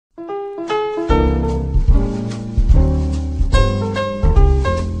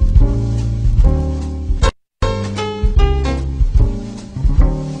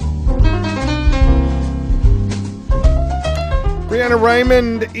Brianna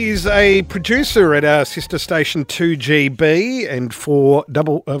Raymond is a producer at our sister station 2GB and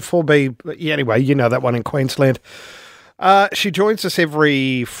 4B. Yeah, anyway, you know that one in Queensland. She joins us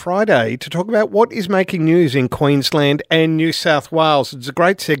every Friday to talk about what is making news in Queensland and New South Wales. It's a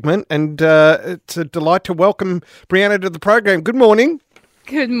great segment, and it's a delight to welcome Brianna to the program. Good morning.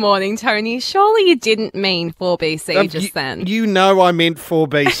 Good morning, Tony. Surely you didn't mean 4BC just then. You know I meant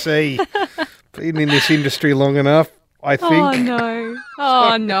 4BC. Been in this industry long enough, I think. Oh no!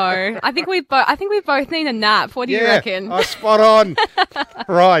 Oh no! I think we both need a nap. What do you reckon? Yeah, spot on.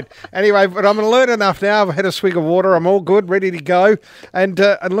 Right. Anyway, but I'm alert enough now. I've had a swig of water. I'm all good, ready to go, and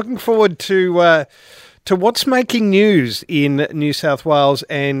I'm looking forward to what's making news in New South Wales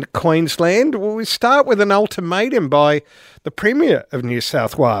and Queensland. Well, we start with an ultimatum by the Premier of New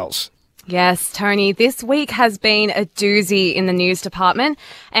South Wales. Yes, Tony, this week has been a doozy in the news department,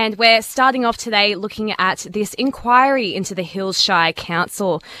 and we're starting off today looking at this inquiry into the Hills Shire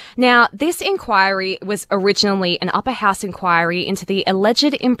Council. Now, this inquiry was originally an upper house inquiry into the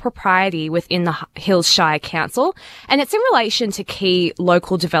alleged impropriety within the Hills Shire Council, and it's in relation to key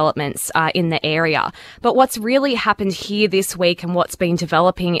local developments in the area. But what's really happened here this week and what's been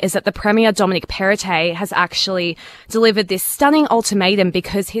developing is that the Premier, Dominic Perrottet, has actually delivered this stunning ultimatum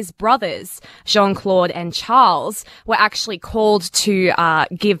because his brothers, Jean-Claude and Charles, were actually called to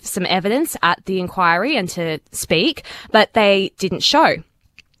give some evidence at the inquiry and to speak, but they didn't show.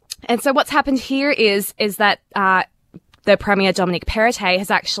 And so what's happened here is that the Premier, Dominic Perrottet, has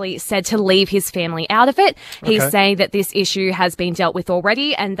actually said to leave his family out of it. Okay. He's saying that this issue has been dealt with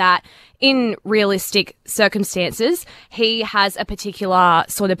already and that in realistic circumstances, he has a particular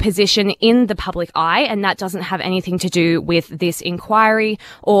sort of position in the public eye, and that doesn't have anything to do with this inquiry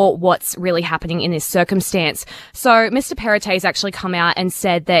or what's really happening in this circumstance. So Mr. Perrottet has actually come out and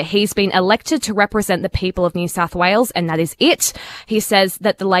said that he's been elected to represent the people of New South Wales, and that is it. He says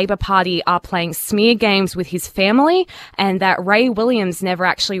that the Labor Party are playing smear games with his family and that Ray Williams never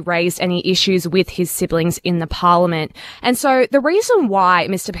actually raised any issues with his siblings in the parliament. And so the reason why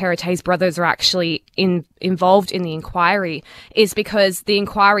Mr. Perrottet's brothers are actually involved in the inquiry is because the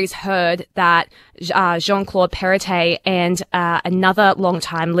inquiry's heard that Jean-Claude Perrottet and another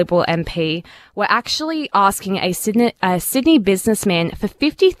long-time Liberal MP were actually asking a Sydney businessman for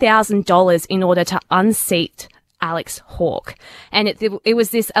 $50,000 in order to unseat Alex Hawke. And it was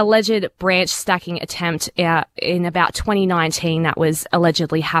this alleged branch stacking attempt in about 2019 that was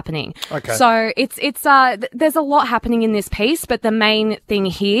allegedly happening. Okay. So it's there's a lot happening in this piece, but the main thing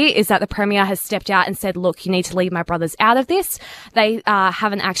here is that the Premier has stepped out and said, look, you need to leave my brothers out of this. They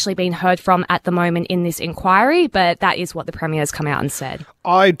haven't actually been heard from at the moment in this inquiry, but that is what the Premier has come out and said.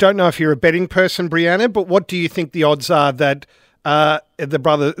 I don't know if you're a betting person, Brianna, but what do you think the odds are that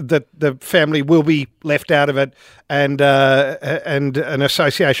the family will be left out of it, and an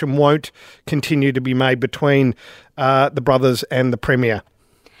association won't continue to be made between the brothers and the Premier?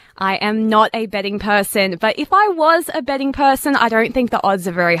 I am not a betting person, but if I was a betting person, I don't think the odds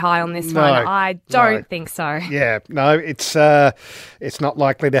are very high on this one. I don't think so. Yeah, no, it's not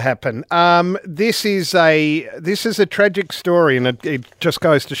likely to happen. This is a tragic story, and it just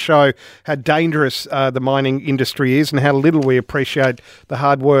goes to show how dangerous the mining industry is and how little we appreciate the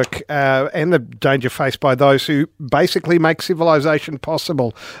hard work and the danger faced by those who basically make civilization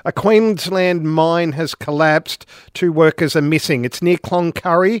possible. A Queensland mine has collapsed. 2 workers are missing. It's near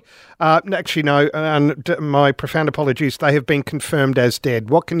Cloncurry. Actually, no, my profound apologies. They have been confirmed as dead.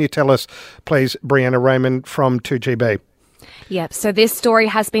 What can you tell us, please, Brianna Raymond from 2GB? Yep, so this story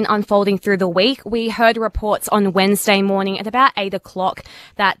has been unfolding through the week. We heard reports on Wednesday morning at about 8 o'clock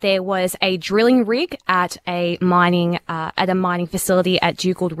that there was a drilling rig at a mining facility at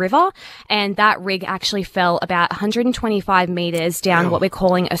Dugald River, and that rig actually fell about 125 metres down what we're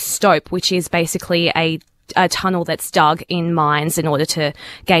calling a stope, which is basically a tunnel that's dug in mines in order to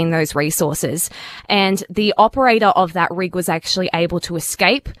gain those resources. And the operator of that rig was actually able to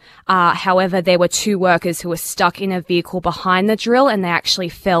escape. However, there were 2 workers who were stuck in a vehicle behind the drill, and they actually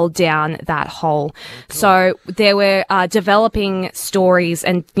fell down that hole. Okay. So there were developing stories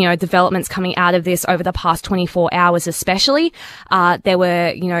and, developments coming out of this over the past 24 hours especially. There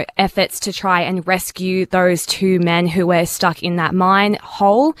were, efforts to try and rescue those 2 men who were stuck in that mine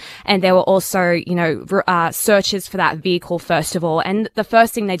hole. And there were also, searches for that vehicle first of all. And the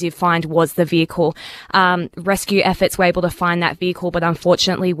first thing they did find was the vehicle. Rescue efforts were able to find that vehicle, but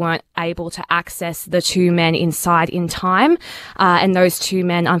unfortunately weren't able to access the two men inside in time. And those two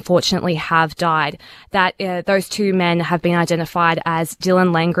men unfortunately have died. Those two men have been identified as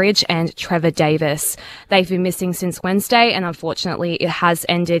Dylan Langridge and Trevor Davis. They've been missing since Wednesday, and unfortunately it has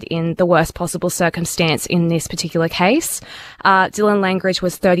ended in the worst possible circumstance in this particular case. Dylan Langridge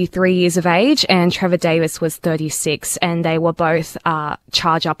was 33 years of age and Trevor Davis was 36, and they were both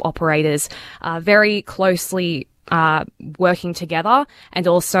charge-up operators, very closely working together and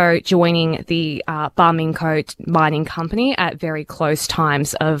also joining the Barminco mining company at very close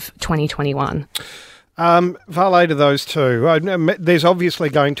times of 2021. Valet to those two. There's obviously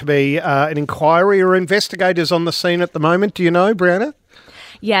going to be an inquiry or investigators on the scene at the moment. Do you know, Brianna?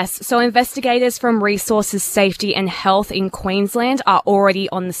 Yes, so investigators from Resources Safety and Health in Queensland are already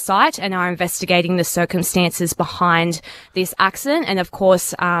on the site and are investigating the circumstances behind this accident. And of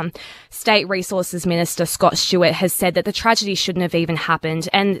course, State Resources Minister Scott Stewart has said that the tragedy shouldn't have even happened.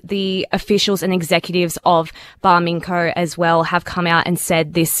 And the officials and executives of Barminco as well have come out and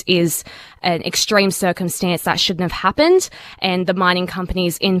said this is an extreme circumstance that shouldn't have happened. And the mining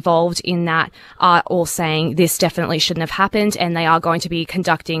companies involved in that are all saying this definitely shouldn't have happened. And they are going to be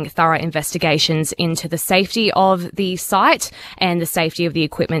conducting thorough investigations into the safety of the site and the safety of the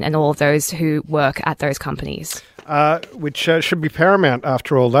equipment and all of those who work at those companies. Which should be paramount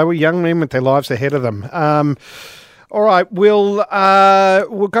after all. They were young men with their lives ahead of them. All right, we'll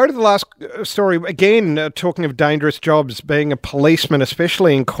go to the last story. Again, talking of dangerous jobs, being a policeman,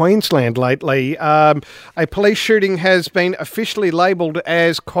 especially in Queensland lately, a police shooting has been officially labelled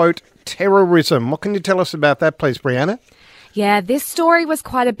as, quote, terrorism. What can you tell us about that, please, Brianna? Yeah, this story was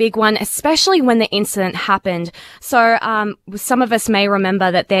quite a big one, especially when the incident happened. So, some of us may remember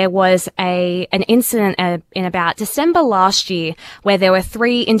that there was an incident in about December last year where there were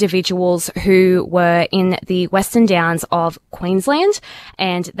 3 individuals who were in the Western Downs of Queensland,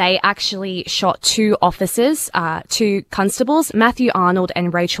 and they actually shot 2 officers, 2 constables, Matthew Arnold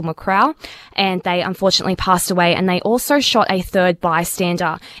and Rachel McCrow, and they unfortunately passed away, and they also shot a 3rd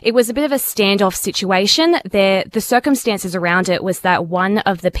bystander. It was a bit of a standoff situation. The circumstances around it was that one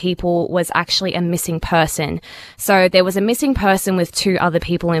of the people was actually a missing person. So there was a missing person with 2 other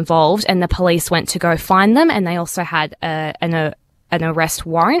people involved, and the police went to go find them, and they also had an arrest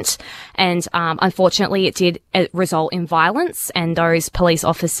warrant. And unfortunately, it did result in violence, and those police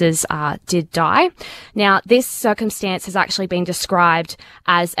officers did die. Now, this circumstance has actually been described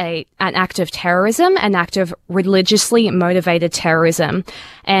as an act of terrorism, an act of religiously motivated terrorism.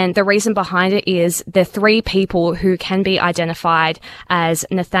 And the reason behind it is the 3 people who can be identified as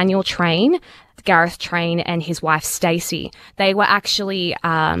Nathaniel Train, Gareth Train, and his wife Stacey. They were actually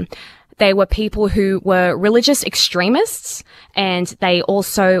they were people who were religious extremists, and they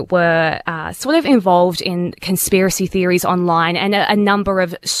also were sort of involved in conspiracy theories online and a number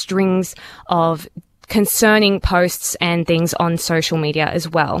of strings of concerning posts and things on social media as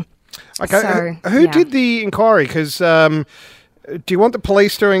well. Okay, so, who did the inquiry? Because do you want the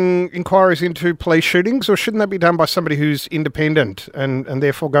police doing inquiries into police shootings, or shouldn't that be done by somebody who's independent and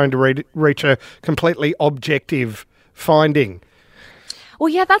therefore going to reach a completely objective finding? Well,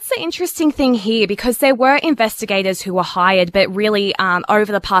 yeah, that's the interesting thing here, because there were investigators who were hired, but really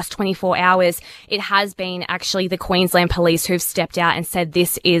over the past 24 hours, it has been actually the Queensland Police who've stepped out and said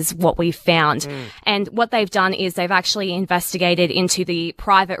this is what we've found. And what they've done is they've actually investigated into the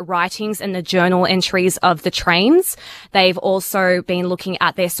private writings and the journal entries of the trains. They've also been looking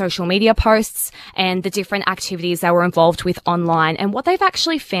at their social media posts and the different activities they were involved with online. And what they've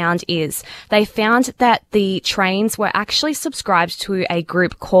actually found is they found that the trains were actually subscribed to a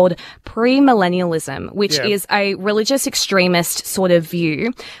group called premillennialism, which is a religious extremist sort of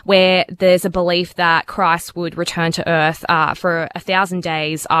view where there's a belief that Christ would return to earth for 1,000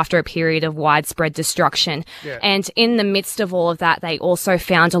 days after a period of widespread destruction. Yeah. And in the midst of all of that, they also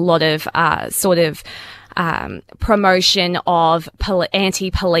found a lot of promotion of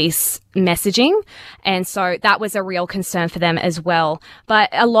anti-police messaging. And so that was a real concern for them as well. But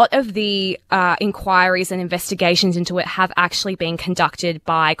a lot of the inquiries and investigations into it have actually been conducted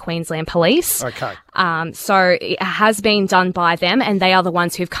by Queensland Police. Okay. So it has been done by them, and they are the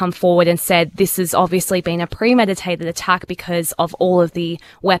ones who've come forward and said this has obviously been a premeditated attack because of all of the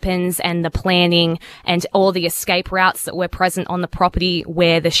weapons and the planning and all the escape routes that were present on the property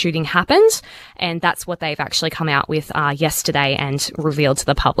where the shooting happened. And that's what they've actually come out with yesterday and revealed to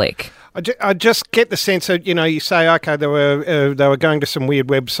the public. I just get the sense that, you say, okay, they were going to some weird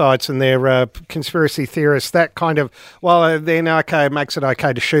websites and they're conspiracy theorists, that kind of, then okay, it makes it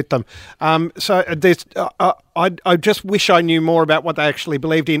okay to shoot them. So I just wish I knew more about what they actually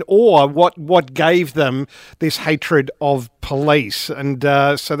believed in, or what gave them this hatred of police. And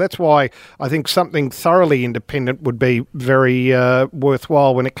so that's why I think something thoroughly independent would be very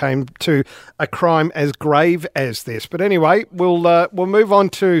worthwhile when it came to a crime as grave as this. But anyway, we'll move on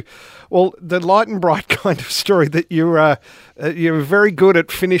to the light and bright kind of story that you're very good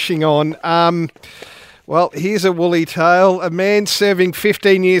at finishing on. Well, here's a woolly tale. A man serving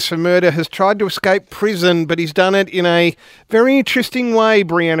 15 years for murder has tried to escape prison, but he's done it in a very interesting way,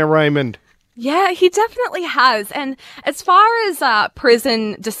 Brianna Raymond. Yeah, he definitely has. And as far as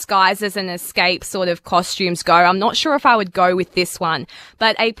prison disguises and escape sort of costumes go, I'm not sure if I would go with this one.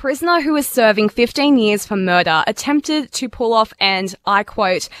 But a prisoner who was serving 15 years for murder attempted to pull off, and I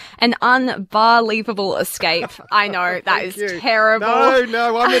quote, an unbelievable escape. I know, that is terrible.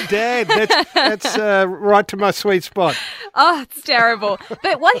 No, I'm a dad. That's right to my sweet spot. Oh, it's terrible.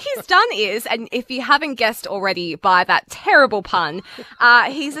 But what he's done is, and if you haven't guessed already by that terrible pun,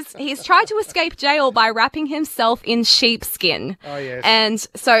 he's tried to escape jail by wrapping himself in sheepskin. Oh, yes. And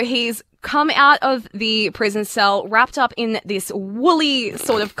so he's come out of the prison cell wrapped up in this woolly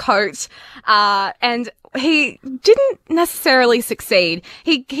sort of coat, and he didn't necessarily succeed.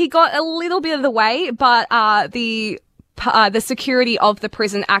 He got a little bit of the way, but the security of the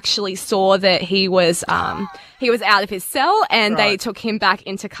prison actually saw that he was out of his cell, and they took him back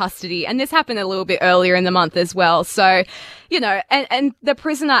into custody. And this happened a little bit earlier in the month as well. So, you know, and the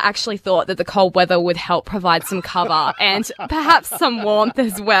prisoner actually thought that the cold weather would help provide some cover and perhaps some warmth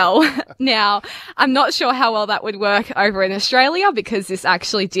as well. Now, I'm not sure how well that would work over in Australia, because this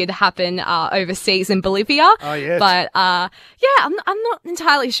actually did happen overseas in Bolivia. Oh, yes. But yeah, I'm not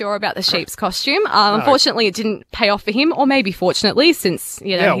entirely sure about the sheep's costume. Unfortunately, it didn't pay off for him, or maybe fortunately, since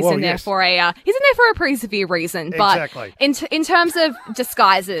he's in there for a pretty severe reason. But exactly. in terms of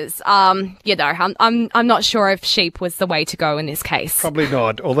disguises, I'm not sure if sheep was the way to go in this case. Probably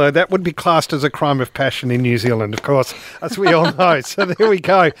not, although that would be classed as a crime of passion in New Zealand, of course, as we all know. So there we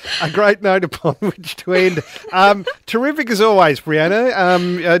go. A great note upon which to end. Terrific as always,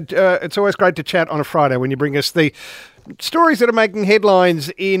 Brianna. It's always great to chat on a Friday when you bring us the stories that are making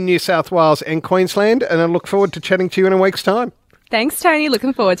headlines in New South Wales and Queensland, and I look forward to chatting to you in a week's time. Thanks, Tony.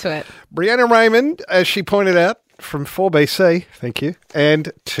 Looking forward to it. Brianna Raymond, as she pointed out, from 4BC, thank you,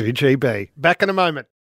 and 2GB. Back in a moment.